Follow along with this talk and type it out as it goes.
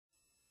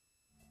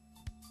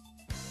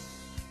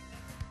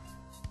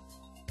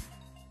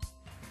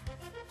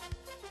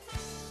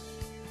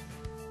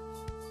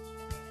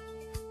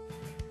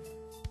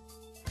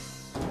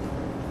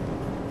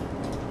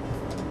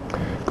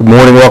Good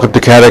morning, welcome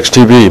to CATEX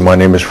TV. My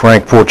name is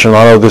Frank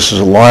Fortunato. This is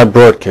a live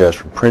broadcast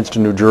from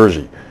Princeton, New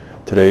Jersey.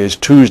 Today is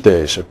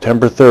Tuesday,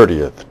 September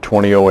 30th,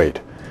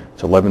 2008.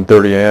 It's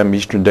 11:30 a.m.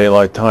 Eastern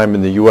Daylight Time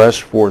in the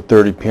U.S.,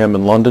 4:30 p.m.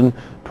 in London,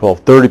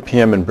 12:30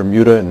 p.m. in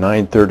Bermuda, and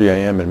 9:30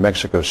 a.m. in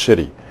Mexico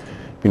City.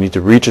 If you need to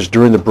reach us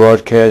during the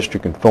broadcast, you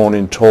can phone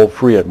in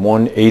toll-free at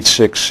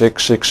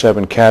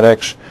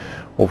 1-866-67-CATEX.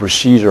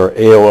 Overseas, our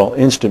AOL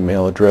Instant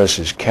Mail address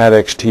is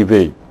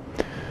CATEXTV.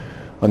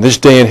 On this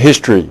day in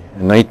history,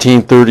 in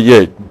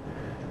 1938,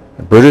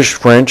 British,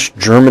 French,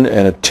 German,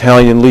 and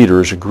Italian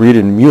leaders agreed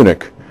in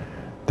Munich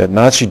that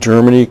Nazi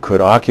Germany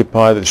could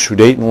occupy the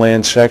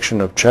Sudetenland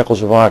section of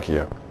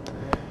Czechoslovakia.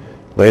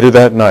 Later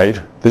that night,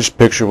 this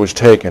picture was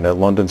taken at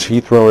London's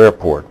Heathrow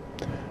Airport.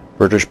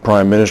 British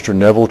Prime Minister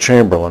Neville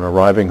Chamberlain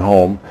arriving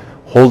home,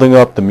 holding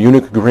up the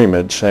Munich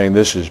Agreement, saying,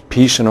 "This is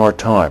peace in our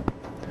time."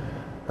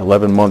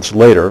 11 months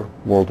later,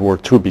 World War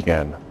II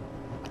began.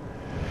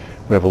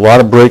 We have a lot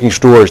of breaking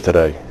stories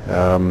today.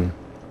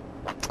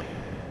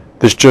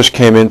 This just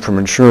came in from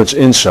Insurance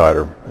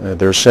Insider.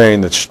 They're saying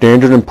that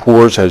Standard &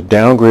 Poor's has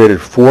downgraded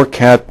 4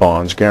 cat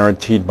bonds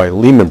guaranteed by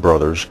Lehman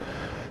Brothers,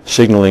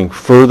 signaling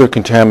further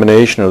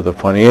contamination of the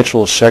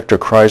financial sector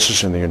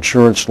crisis in the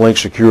insurance-linked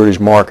securities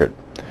market.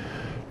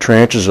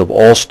 Tranches of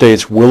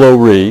Allstate's Willow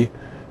Re,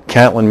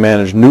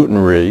 Catlin-managed Newton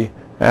Re,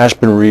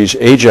 Aspen Re's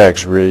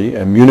Ajax Re,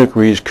 and Munich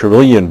Re's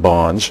Carillion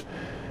bonds,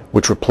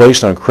 which were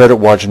placed on credit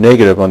watch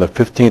negative on the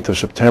 15th of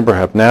September,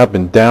 have now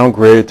been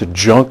downgraded to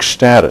junk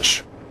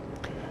status.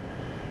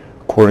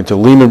 According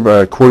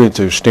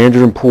to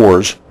Standard &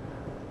 Poor's,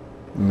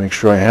 make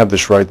sure I have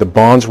this right, the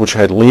bonds which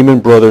had Lehman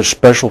Brothers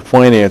special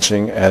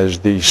financing as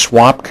the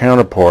swap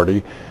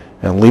counterparty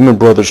and Lehman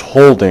Brothers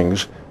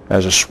Holdings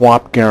as a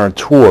swap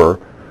guarantor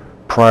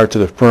prior to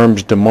the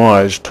firm's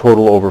demise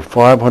total over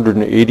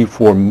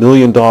 $584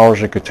 million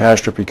in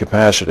catastrophe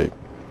capacity.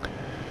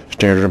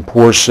 Standard &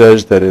 Poor's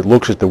says that it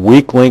looks at the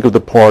weak link of the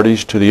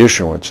parties to the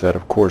issuance. That,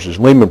 of course, is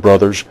Lehman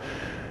Brothers.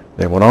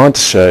 They went on to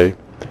say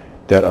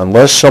that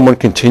unless someone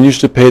continues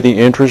to pay the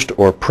interest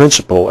or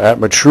principal at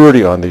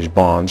maturity on these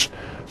bonds,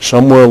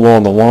 somewhere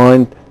along the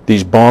line,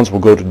 these bonds will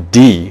go to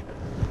D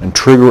and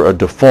trigger a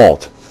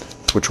default,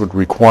 which would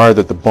require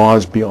that the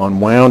bonds be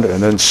unwound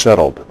and then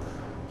settled.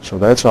 So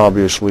that's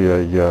obviously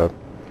a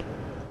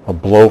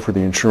blow for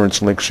the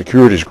insurance-linked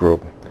securities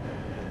group.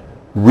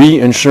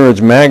 Reinsurance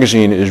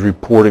magazine is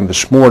reporting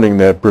this morning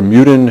that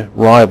Bermudan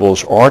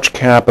rivals Arch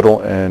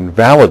Capital and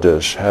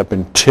Validus have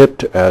been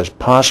tipped as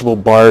possible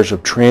buyers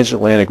of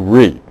Transatlantic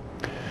Re.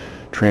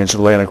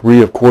 Transatlantic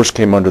Re, of course,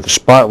 came under the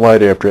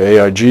spotlight after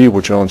AIG,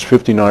 which owns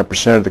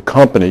 59% of the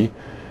company,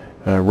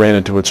 ran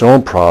into its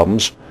own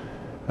problems.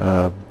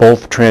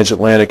 Both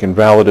Transatlantic and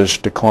Validus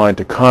declined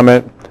to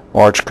comment.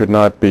 Arch could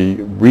not be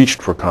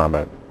reached for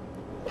comment.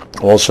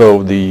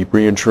 Also, the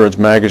Reinsurance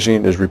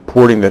magazine is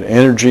reporting that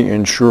energy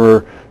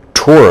insurer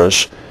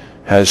Taurus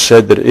has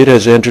said that it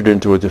has entered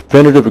into a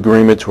definitive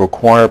agreement to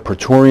acquire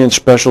Praetorian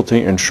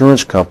Specialty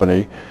Insurance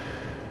Company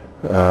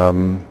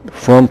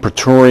from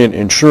Praetorian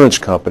Insurance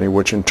Company,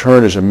 which in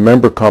turn is a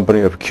member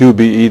company of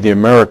QBE the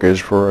Americas,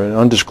 for an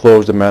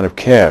undisclosed amount of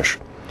cash.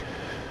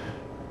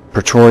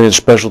 Praetorian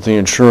Specialty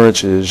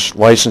Insurance is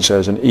licensed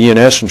as an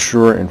E&S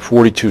insurer in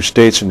 42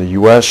 states in the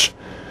U.S.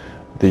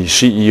 The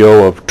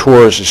CEO of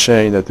Taurus is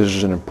saying that this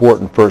is an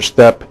important first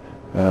step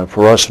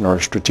for us in our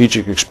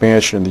strategic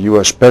expansion in the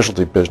U.S.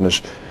 specialty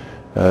business.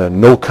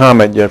 No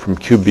comment yet from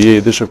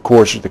QBE. This, of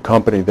course, is the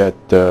company that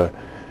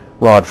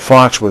Rod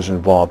Fox was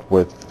involved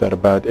with, that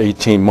about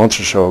 18 months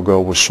or so ago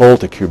was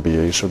sold to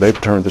QBE, so they've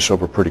turned this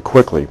over pretty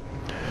quickly.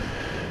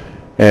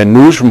 And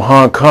news from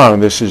Hong Kong.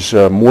 This is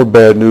more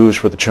bad news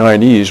for the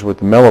Chinese with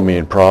the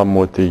melamine problem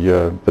with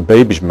the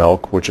baby's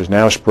milk, which is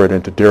now spread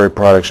into dairy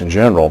products in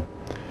general.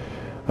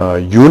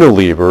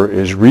 Unilever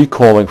is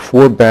recalling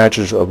 4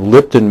 batches of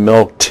Lipton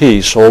milk tea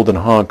sold in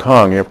Hong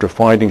Kong after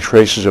finding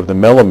traces of the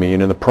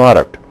melamine in the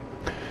product.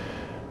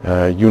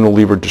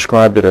 Unilever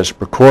described it as a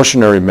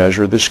precautionary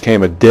measure. This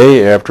came a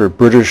day after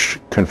British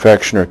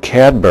confectioner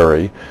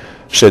Cadbury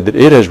said that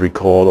it has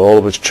recalled all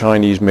of its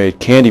Chinese-made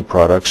candy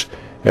products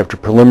after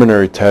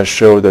preliminary tests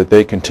showed that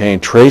they contain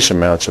trace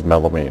amounts of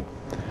melamine.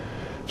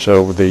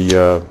 So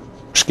the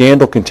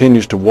scandal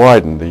continues to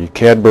widen. The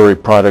Cadbury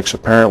products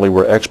apparently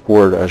were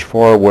exported as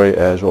far away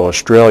as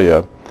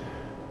Australia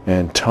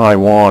and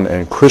Taiwan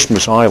and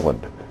Christmas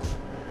Island.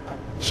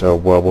 So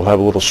we'll have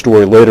a little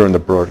story later in the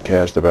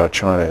broadcast about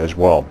China as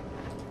well.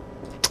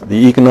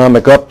 The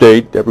economic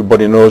update,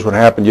 everybody knows what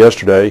happened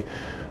yesterday.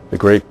 The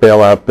great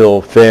bailout bill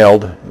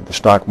failed. The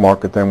stock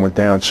market then went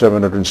down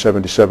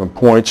 777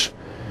 points.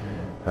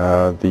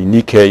 The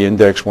Nikkei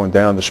index went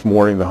down this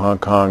morning. The Hong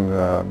Kong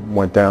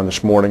went down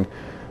this morning.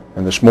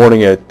 And this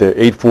morning at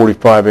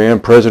 8:45 a.m.,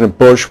 President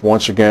Bush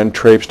once again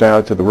traipsed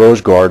out to the Rose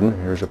Garden.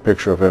 Here's a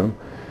picture of him,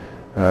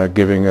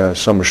 giving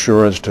some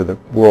assurance to the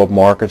world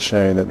market,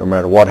 saying that no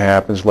matter what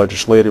happens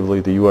legislatively,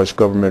 the U.S.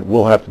 government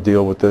will have to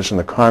deal with this and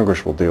the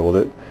Congress will deal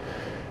with it.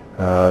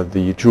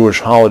 The Jewish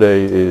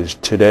holiday is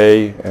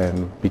today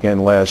and began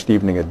last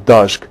evening at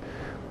dusk.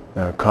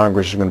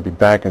 Congress is going to be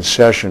back in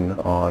session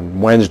on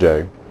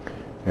Wednesday,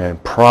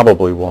 and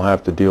probably we'll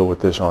have to deal with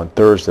this on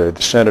Thursday.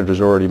 The Senate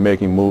is already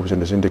making moves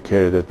and has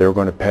indicated that they're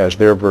going to pass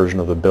their version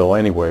of the bill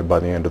anyway by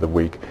the end of the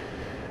week.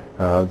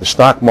 The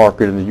stock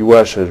market in the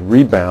U.S. has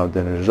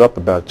rebounded and is up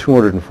about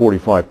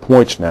 245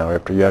 points now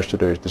after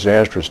yesterday's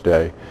disastrous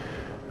day.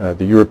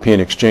 The European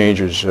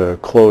exchanges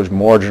closed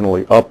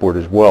marginally upward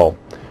as well.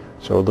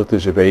 So it looked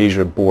as if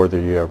Asia bore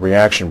the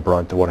reaction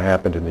brunt to what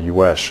happened in the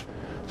U.S.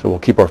 So we'll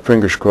keep our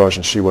fingers crossed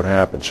and see what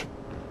happens.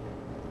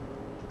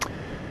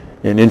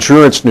 In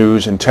insurance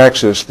news, in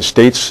Texas, the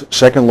state's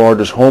second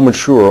largest home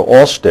insurer,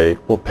 Allstate,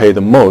 will pay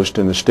the most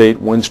in the State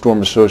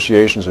Windstorm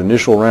Association's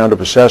initial round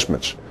of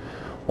assessments.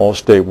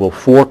 Allstate will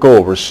fork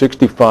over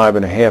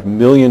 $65.5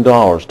 million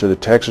to the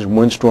Texas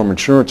Windstorm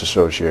Insurance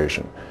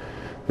Association.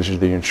 This is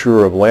the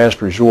insurer of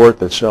last resort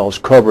that sells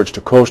coverage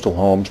to coastal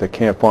homes that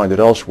can't find it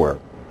elsewhere.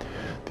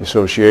 The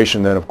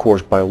association then, of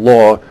course, by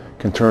law,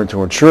 can turn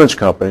to insurance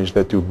companies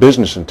that do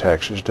business in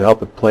Texas to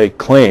help it pay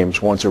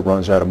claims once it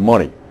runs out of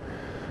money.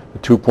 The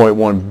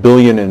 $2.1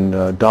 billion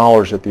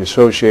that the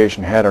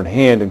association had on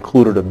hand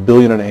included $1.5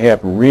 billion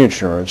in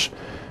reinsurance,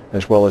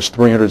 as well as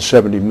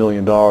 $370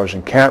 million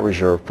in CAT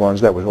reserve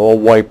funds that was all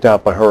wiped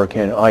out by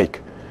Hurricane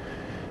Ike.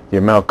 The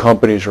amount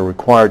companies are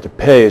required to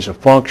pay is a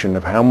function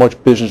of how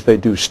much business they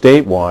do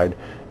statewide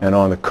and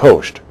on the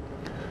coast.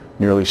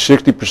 Nearly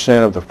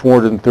 60% of the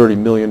 $430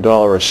 million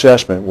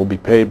assessment will be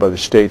paid by the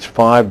state's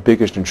 5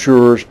 biggest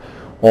insurers: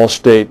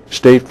 Allstate,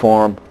 State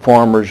Farm,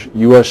 Farmers,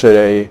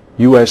 USAA,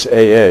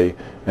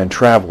 and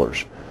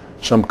Travelers.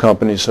 Some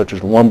companies, such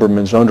as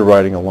Lumbermen's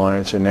Underwriting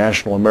Alliance and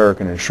National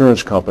American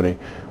Insurance Company,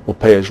 will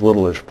pay as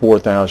little as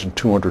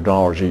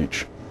 $4,200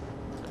 each.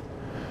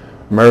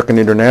 American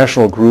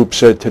International Group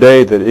said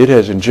today that it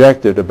has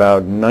injected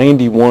about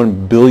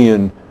 91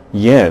 billion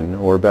yen,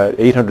 or about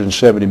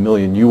 870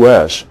 million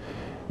US,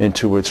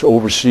 into its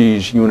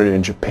overseas unit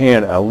in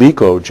Japan,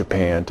 Alico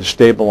Japan, to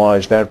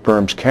stabilize that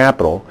firm's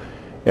capital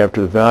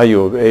after the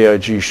value of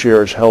AIG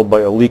shares held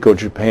by Alico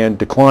Japan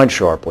declined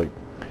sharply.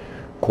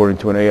 According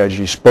to an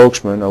AIG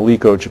spokesman,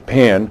 Alico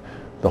Japan,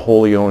 the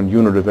wholly owned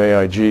unit of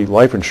AIG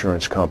Life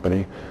Insurance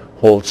Company,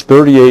 holds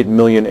 38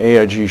 million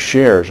AIG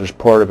shares as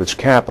part of its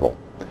capital.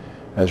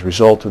 As a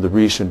result of the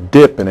recent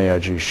dip in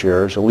AIG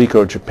shares,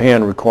 Alico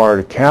Japan required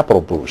a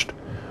capital boost.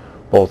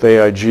 Both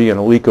AIG and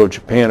Alico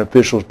Japan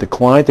officials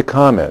declined to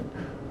comment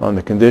on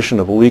the condition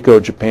of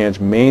Alico Japan's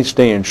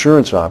mainstay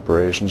insurance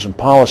operations and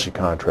policy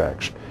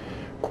contracts.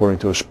 According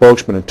to a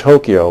spokesman in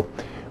Tokyo,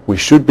 we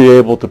should be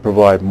able to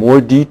provide more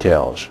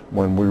details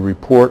when we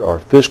report our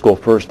fiscal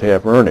first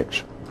half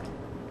earnings.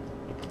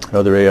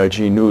 Other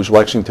AIG news: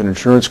 Lexington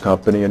Insurance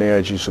Company, an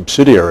AIG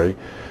subsidiary,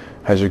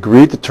 has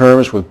agreed to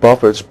terms with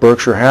Buffett's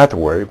Berkshire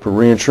Hathaway for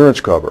reinsurance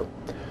cover.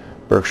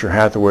 Berkshire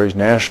Hathaway's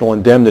National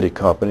Indemnity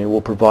Company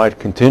will provide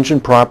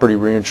contingent property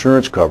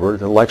reinsurance cover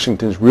to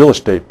Lexington's real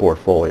estate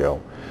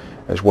portfolio,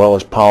 as well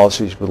as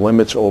policies with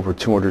limits over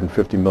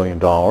 $250 million,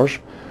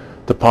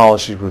 to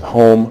policies with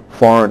home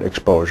foreign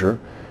exposure,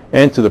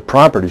 and to the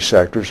property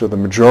sectors of the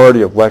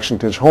majority of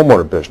Lexington's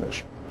homeowner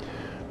business.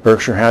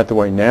 Berkshire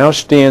Hathaway now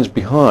stands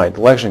behind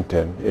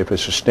Lexington if it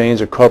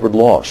sustains a covered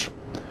loss.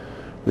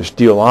 This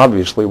deal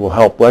obviously will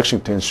help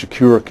Lexington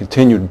secure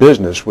continued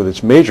business with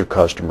its major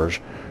customers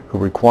who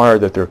require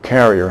that their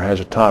carrier has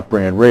a top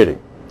brand rating.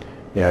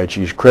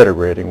 AIG's credit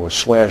rating was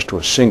slashed to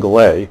a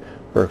single A.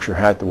 Berkshire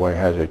Hathaway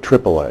has a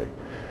triple A.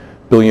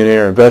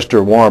 Billionaire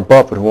investor Warren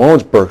Buffett, who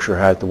owns Berkshire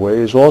Hathaway,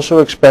 is also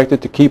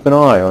expected to keep an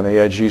eye on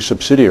AIG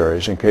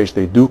subsidiaries in case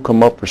they do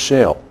come up for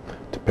sale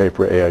to pay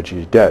for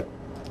AIG's debt.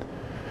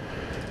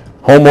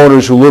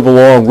 Homeowners who live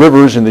along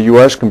rivers in the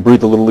U.S. can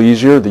breathe a little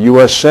easier. The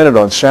U.S. Senate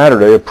on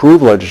Saturday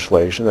approved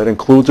legislation that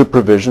includes a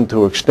provision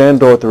to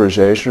extend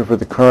authorization for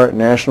the current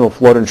National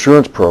Flood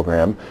Insurance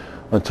Program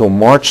until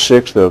March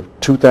 6th of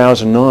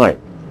 2009.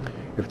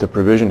 If the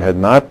provision had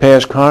not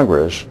passed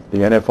Congress, the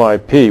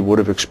NFIP would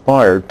have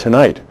expired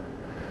tonight.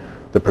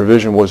 The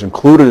provision was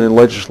included in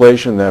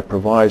legislation that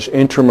provides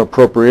interim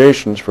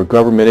appropriations for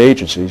government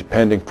agencies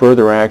pending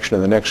further action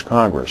in the next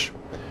Congress.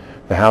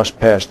 The House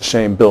passed the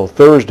same bill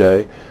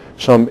Thursday.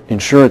 Some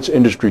insurance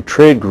industry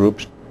trade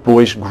groups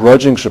voiced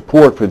grudging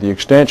support for the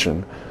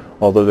extension,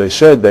 although they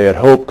said they had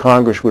hoped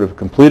Congress would have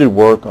completed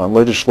work on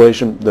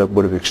legislation that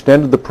would have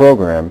extended the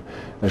program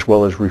as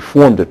well as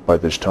reformed it by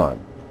this time.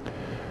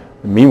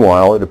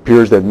 Meanwhile, it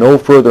appears that no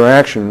further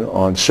action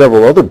on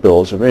several other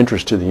bills of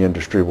interest to the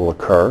industry will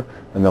occur,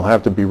 and they'll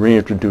have to be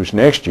reintroduced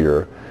next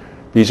year.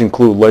 These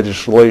include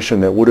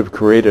legislation that would have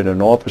created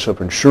an Office of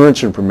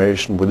Insurance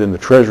Information within the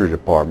Treasury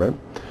Department,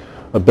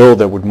 a bill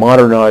that would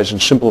modernize and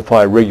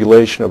simplify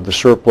regulation of the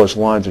surplus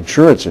lines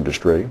insurance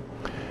industry,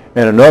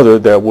 and another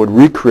that would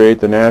recreate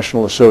the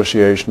National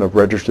Association of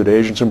Registered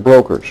Agents and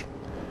Brokers.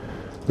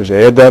 Just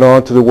add that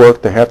on to the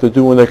work they have to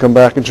do when they come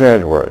back in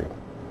January.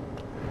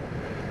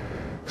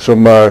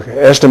 Some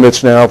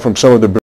estimates now from some of the